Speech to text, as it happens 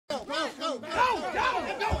Go!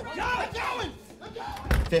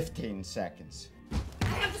 15 seconds. I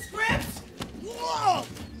have the scripts! Whoa!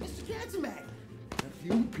 Mr. Katzenbach! Have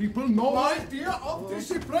you people no idea of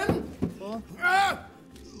discipline?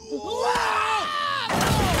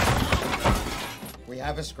 We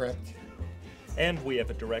have a script. And we have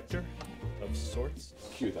a director of sorts.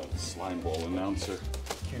 Cue that slimeball announcer.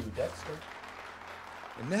 Cue Dexter.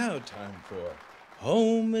 And now time for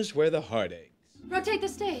Home is Where the Heart Aches. Rotate the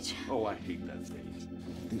stage. Oh, I hate that stage.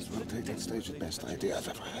 This rotated stage is the best idea I've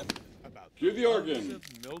ever had. Cue the organ.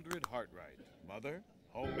 Mildred Hartwright, mother,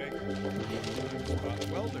 homemaker,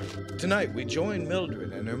 welder. Tonight we join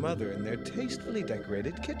Mildred and her mother in their tastefully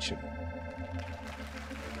decorated kitchen.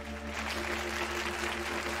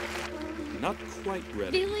 Not quite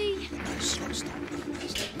ready. Billy! Nice, slow start.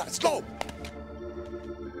 Let's go!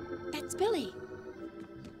 That's Billy.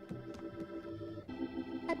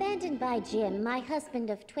 Abandoned by Jim, my husband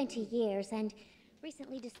of 20 years, and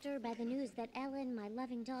recently disturbed by the news that Ellen, my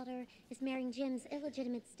loving daughter, is marrying Jim's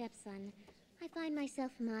illegitimate stepson, I find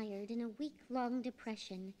myself mired in a week-long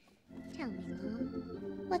depression. Tell me,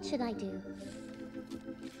 Mom, what should I do?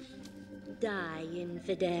 Die,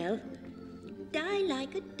 infidel. Die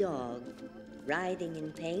like a dog, writhing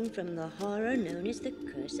in pain from the horror known as the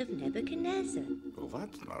Curse of Nebuchadnezzar. Well,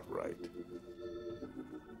 that's not right.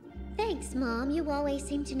 Thanks, Mom. You always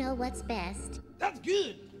seem to know what's best. That's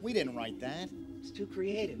good! We didn't write that. It's too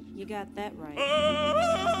creative. You got that right.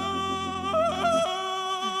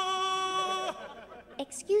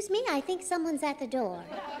 Excuse me, I think someone's at the door.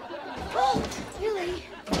 Oh, Billy!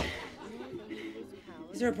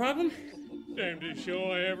 Is there a problem? Damnedest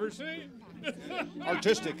show I ever seen.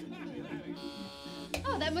 Artistic.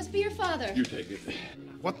 Oh, that must be your father. You take it.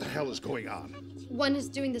 What the hell is going on? One is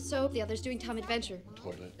doing the soap, the other's doing Tom Adventure.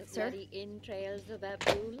 Toilet. Sir? The entrails of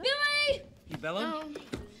Abdullah. Billy! You bellowed? Oh,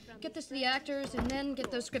 get this to the actors and then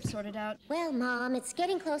get those scripts sorted out. Well, Mom, it's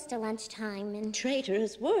getting close to lunchtime, and...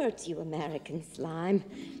 Traitorous words, you American slime.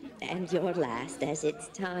 And your last, as it's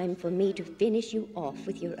time for me to finish you off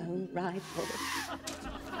with your own rifle.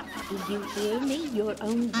 Do you hear me? Your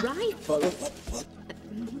own rifle.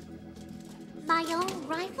 My own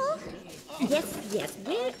rifle? Yes, yes.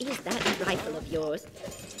 Where is that rifle of yours?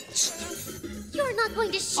 You're not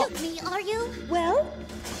going to shoot me, are you? Well,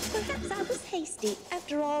 perhaps I was hasty.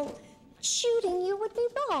 After all, shooting you would be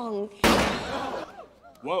wrong.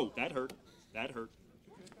 Whoa, that hurt. That hurt.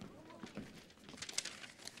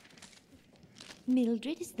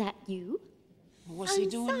 Mildred, is that you? What's he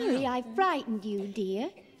doing sorry now? I frightened you, dear.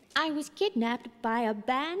 I was kidnapped by a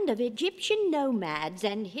band of Egyptian nomads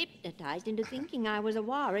and hypnotized into thinking I was a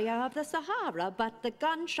warrior of the Sahara, but the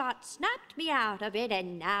gunshot snapped me out of it,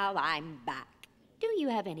 and now I'm back. Do you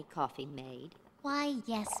have any coffee made? Why,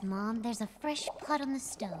 yes, Mom. There's a fresh pot on the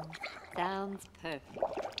stove. Sounds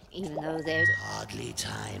perfect, even though there's... Hardly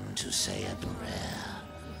time to say a prayer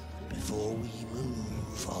before we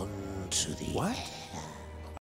move on to the... What?